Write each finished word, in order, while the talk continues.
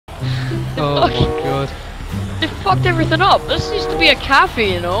Oh my god. They fucked everything up. This used to be a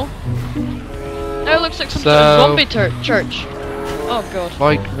cafe, you know. Now it looks like some sort of zombie church. Oh god.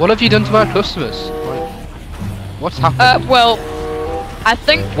 Like, what have you done to our customers? Like, what's happened? Well, I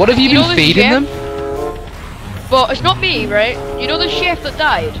think. What have you been feeding them? Well, it's not me, right? You know the chef that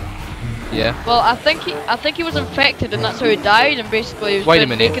died? Yeah. Well, I think he was infected, and that's how he died. And basically, he was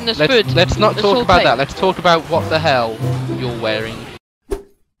making this food. Let's not talk about that. Let's talk about what the hell you're wearing.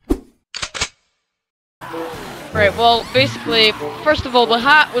 Right. Well, basically, first of all, the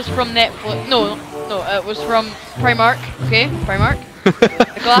hat was from Netflix. No, it was from Primark. Okay, Primark.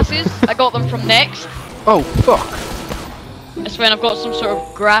 The glasses, I got them from Next. Oh fuck! It's when I've got some sort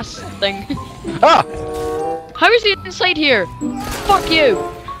of grass thing. Ah! How is he inside here? Fuck you!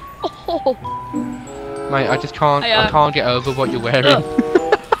 Oh. Mate, I just can't. I can't get over what you're wearing.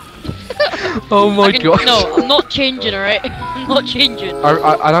 Oh my god! No, I'm not changing. All right, I'm not changing.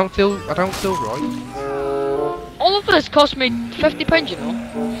 I don't feel right. All of this cost me £50, you know.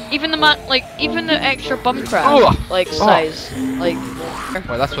 Even the even the extra bum crap, size, like.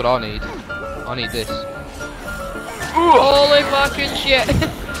 Wait, that's what I need. I need this. Holy fucking shit!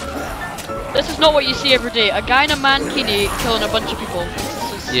 This is not what you see every day. A guy in a mankini killing a bunch of people.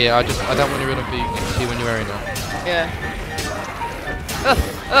 Yeah, I don't want to run up you see when you're wearing that. Yeah.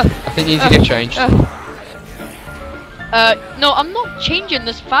 I think you need to get changed. No, I'm not changing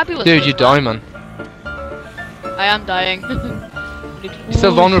this fabulous. Dude, you die, man. I am dying. You're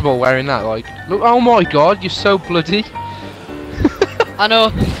still vulnerable wearing that, like. Look, oh my god, you're so bloody. I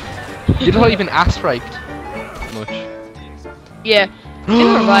know. You're not even ass raped. Much. Yeah.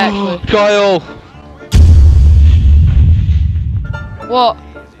 Neither have I actually. Kyle! What?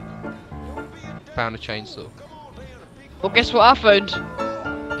 Found a chainsaw. Well, guess what I found?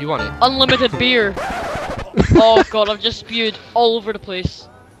 You want it? Unlimited beer. Oh god, I've just spewed all over the place.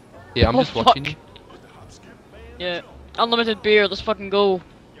 Yeah, I'm just watching you. Yeah. Unlimited beer, let's fucking go.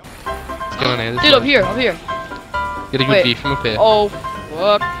 Let's get on here. Dude, up here, up here. Get a good view from up here. Oh,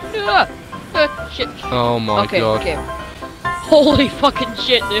 fuck. Shit. Oh my god. Okay. Holy fucking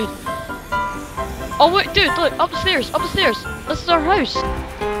shit, dude. Oh wait, dude, look, up the stairs, up the stairs. This is our house.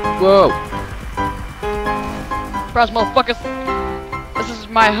 Whoa. Surprise, motherfuckers. This is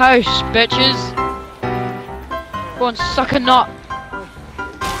my house, bitches. Go and suck a nut.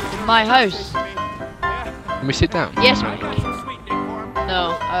 In my house. Can we sit down? Yes, we can.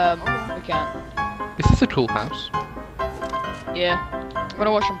 No, we can't. This is a cool house. Yeah. I'm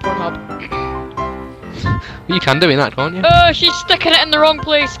gonna watch some Pornhub. Well, you can do that, can't you? Oh, she's sticking it in the wrong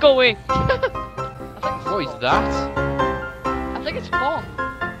place. Go away. What is that? I think it's bomb.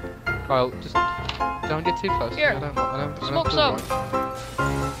 Kyle, just don't get too close. Here. I don't Smoke feel some. right.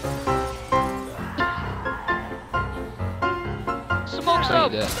 Smoke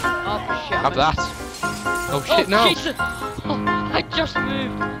some. Oh shit. Have that. Oh shit, no. Jesus. Oh, I just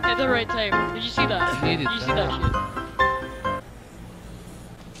moved at the right time. Did you see that? Did you see that shit?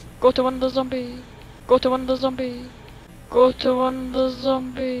 Go to one of the zombie. Go to one of the zombie. Go to one of the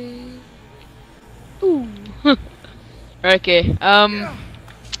zombie. Ooh. Okay. Right,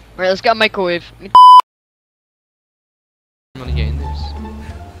 let's get a microwave. I'm gonna get in this.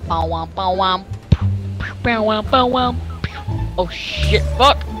 Bow wow, bow wow. Bow wow, bow wow. Oh shit!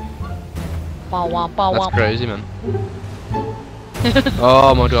 Fuck. Bow wow, bow wow. That's crazy, man.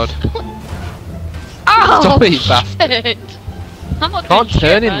 Oh my god. Oh, stop it, you bastard. I'm not Can't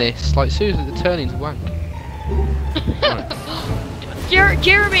turn in man. this. Like, seriously, the turning's wank.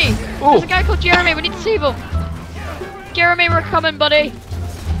 Jeremy! Oh. There's a guy called Jeremy, we need to save him! Jeremy, we're coming, buddy!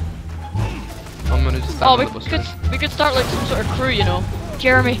 I'm gonna just stand on the bus. We could start like some sort of crew, you know?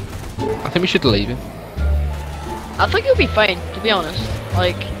 Jeremy. I think we should leave him. I think he'll be fine, to be honest.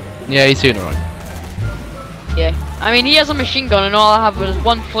 Like... Yeah, he's doing alright. Yeah. I mean, he has a machine gun and all I have is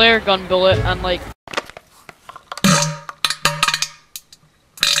one flare gun bullet and like...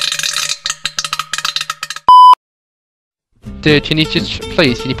 Dude, can you just,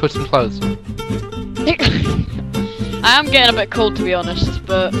 please, can you put some clothes on? I am getting a bit cold, to be honest,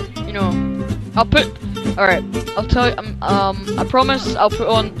 but, you know, I'll put... Alright, I'll tell you, I promise I'll put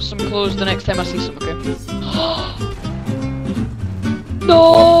on some clothes the next time I see some, okay?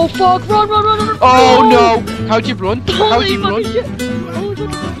 No! Fuck! Run! Oh no! How'd you run? How'd you run? Shit. Holy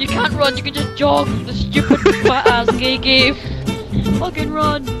fucking... You can't run, you can just jog, the stupid fat ass gay game. Fucking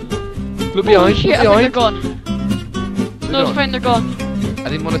run! Look behind, shit, look behind. I think they're gone. No, it's fine, they're gone. I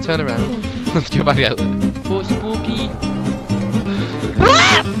didn't want to turn around. Let's go back out there. Oh, spooky.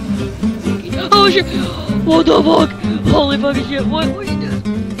 Oh shit! What the fuck? Holy fucking shit, what are you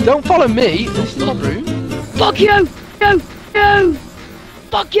doing? Don't follow me, this is my room. Fuck you! No! No!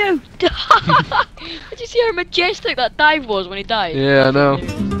 fuck you! Did you see how majestic that dive was when he died? Yeah, I know.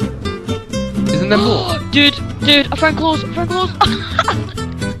 Isn't there more? Dude, I found clothes,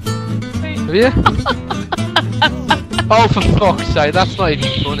 Wait. Have you? Oh, for fuck's sake, that's not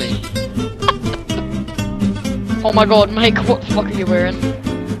even funny. Oh my god, Mike, what the fuck are you wearing?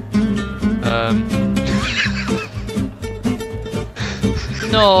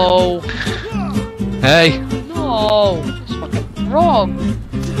 No. Hey. No. It's fucking wrong.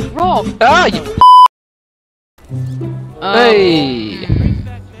 Wrong. Ah, you Hey.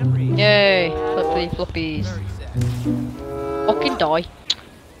 Yay. Flippies. Fucking die.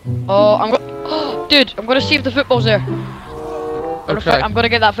 Oh, Dude, I'm gonna see if the football's there. I'm gonna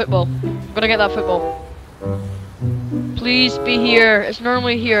get that football. Please be here. It's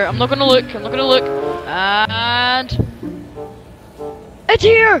normally here. I'm not gonna look. And it's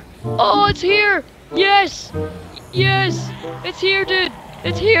here! Oh, it's here! Yes! Yes! It's here, dude!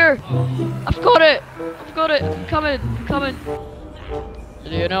 It's here! I've got it! I'm coming! Do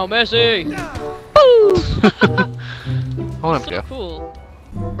you know Messi? Woo! I want to So go. cool.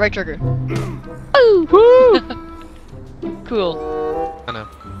 Right trigger. Woo! Woo! Cool. I know.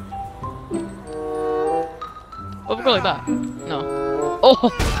 Oh, we go like that. No. Oh!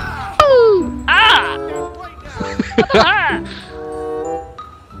 Ooh! Ah!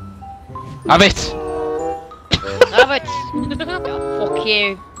 Have it! Have it! Fuck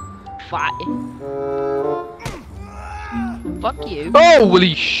you. Fat. Fuck you.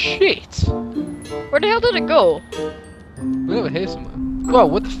 Holy shit! Where the hell did it go? We're over here somewhere. Whoa,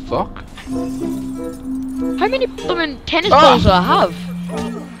 what the fuck? How many blooming tennis balls do I have?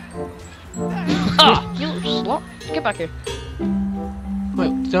 Ah! You little slut. Get back here.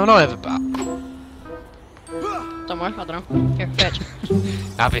 Wait, don't I have a bat? Somewhere, I don't know. Here, fetch.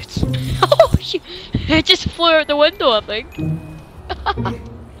 Have it. Oh, it just flew out the window, I think.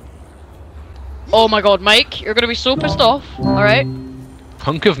 Oh my god, Mike, you're gonna be so pissed off, alright?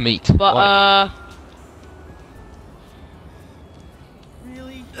 Hunk of meat. But,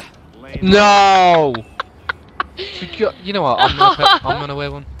 Really? No! You know what, I'm gonna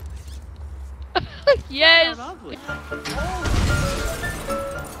wear one. yes!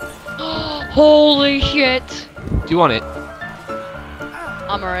 Holy shit! Do you want it?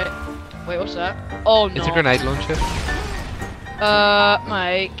 I'm alright. Wait, what's that? Oh no. It's a grenade launcher.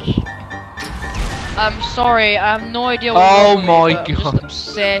 Mike. I'm sorry, I have no idea what Oh you're my I'm just god.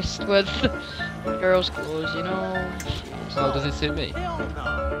 obsessed with girls' clothes, you know? Oh, does it suit me?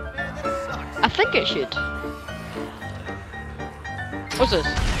 I think it should. What's this?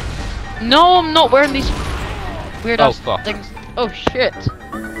 No, I'm not wearing these weird ass fuck. things. Oh shit.